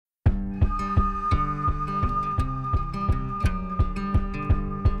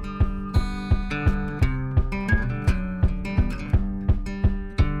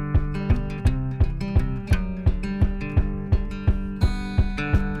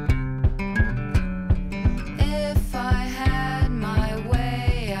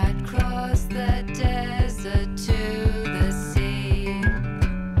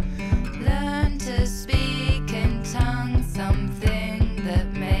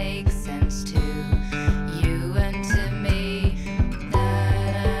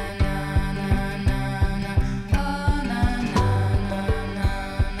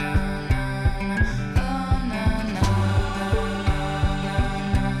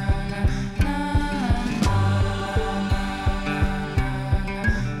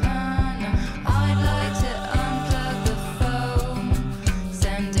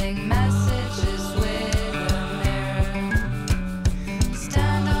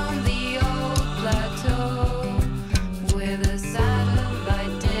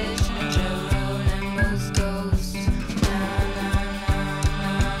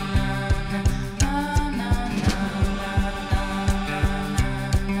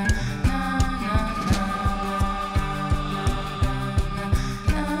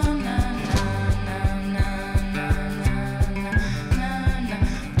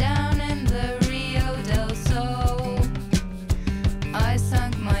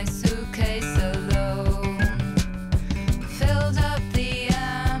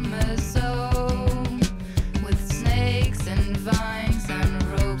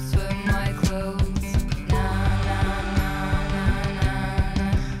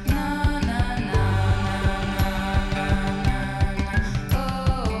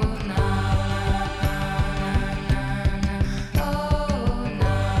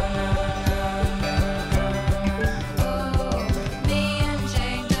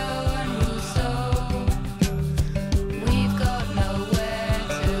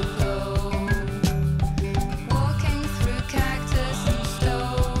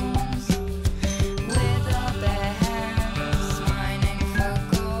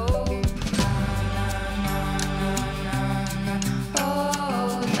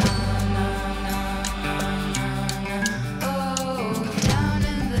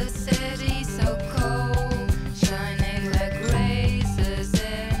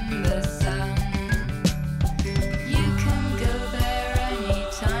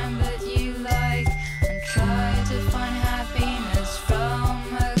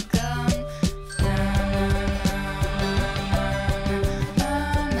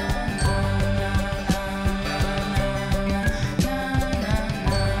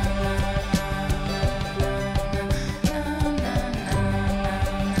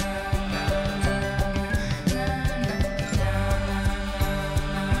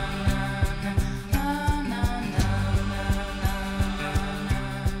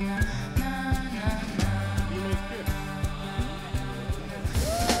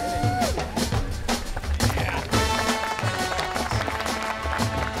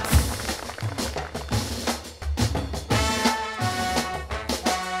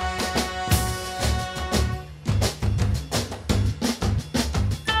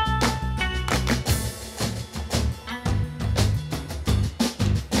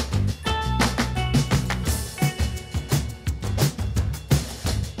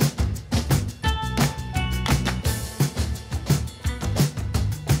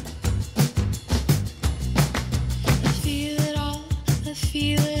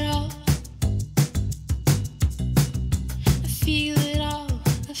it all. I feel it all.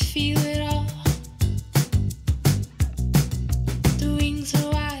 I feel it all. The wings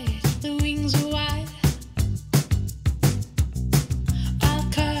are wide. The wings are wide.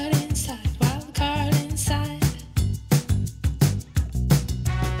 Wild card inside. Wild card inside.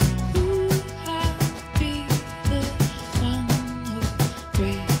 Ooh, I'll be the one who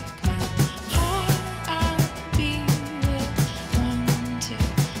breaks my heart. I'll be the one to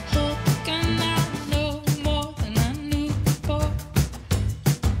hook, and I know more than I knew before.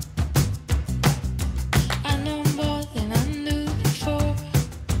 I know more than I knew before.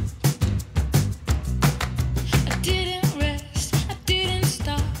 I didn't rest, I didn't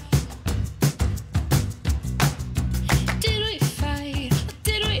stop. Did we fight or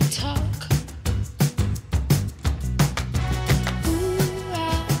did we talk? Ooh,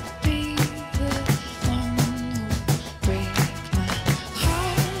 I'll be the one who breaks my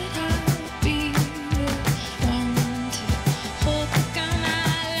heart. I'll be the one to hold, and I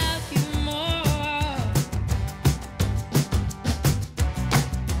love you more.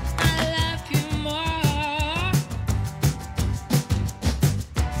 I love you more.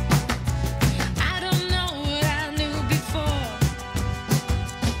 I don't know what I knew before,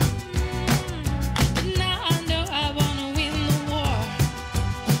 but now I know I wanna win the war.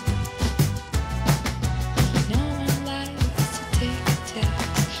 No one likes to take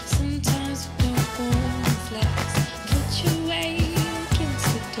attacks. Sometimes we don't hold flags. Put your weight against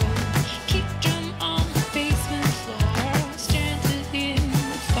the door. Kick drum on the basement floor. Stranded in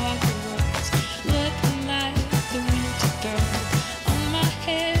the foggy roads, looking like the winter bird. On my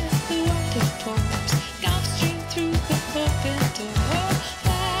head, the water pours. Gulf stream through the open door.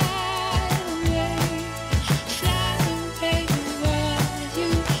 Fly away where you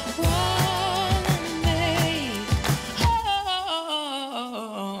wanna make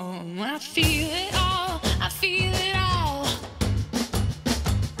home. I feel